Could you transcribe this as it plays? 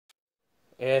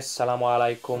Assalamu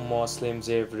alaikum Muslims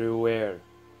everywhere.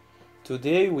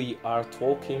 Today we are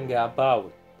talking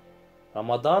about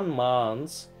Ramadan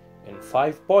months in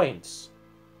 5 points.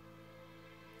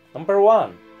 Number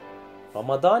 1.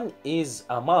 Ramadan is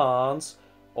a month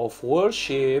of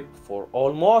worship for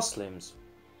all Muslims.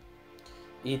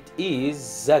 It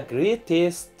is the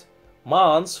greatest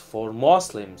month for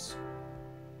Muslims.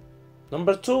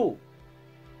 Number 2.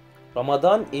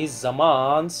 Ramadan is the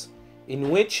month in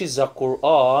which the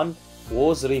Qur'an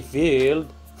was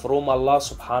revealed from Allah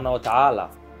subhanahu wa ta'ala.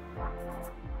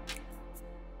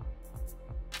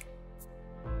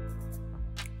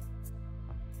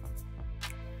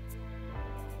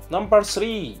 Number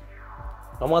 3.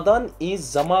 Ramadan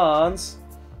is the month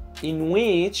in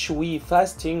which we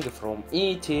fasting from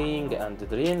eating and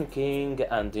drinking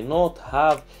and not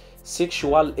have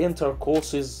sexual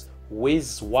intercourses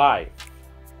with wife.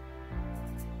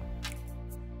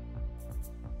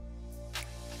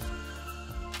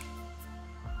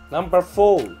 Number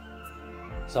 4.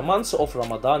 The month of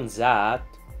Ramadan that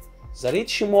the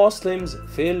rich Muslims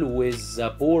fill with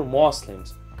the poor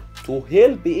Muslims to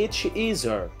help each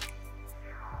other.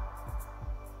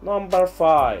 Number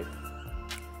 5.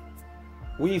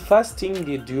 We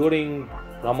fasting during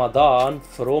Ramadan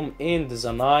from end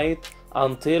the night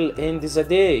until end the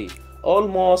day,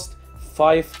 almost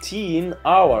 15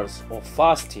 hours of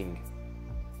fasting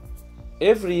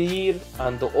every year,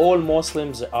 and all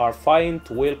Muslims are fine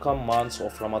to welcome months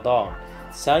of Ramadan.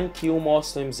 Thank you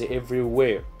Muslims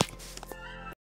everywhere.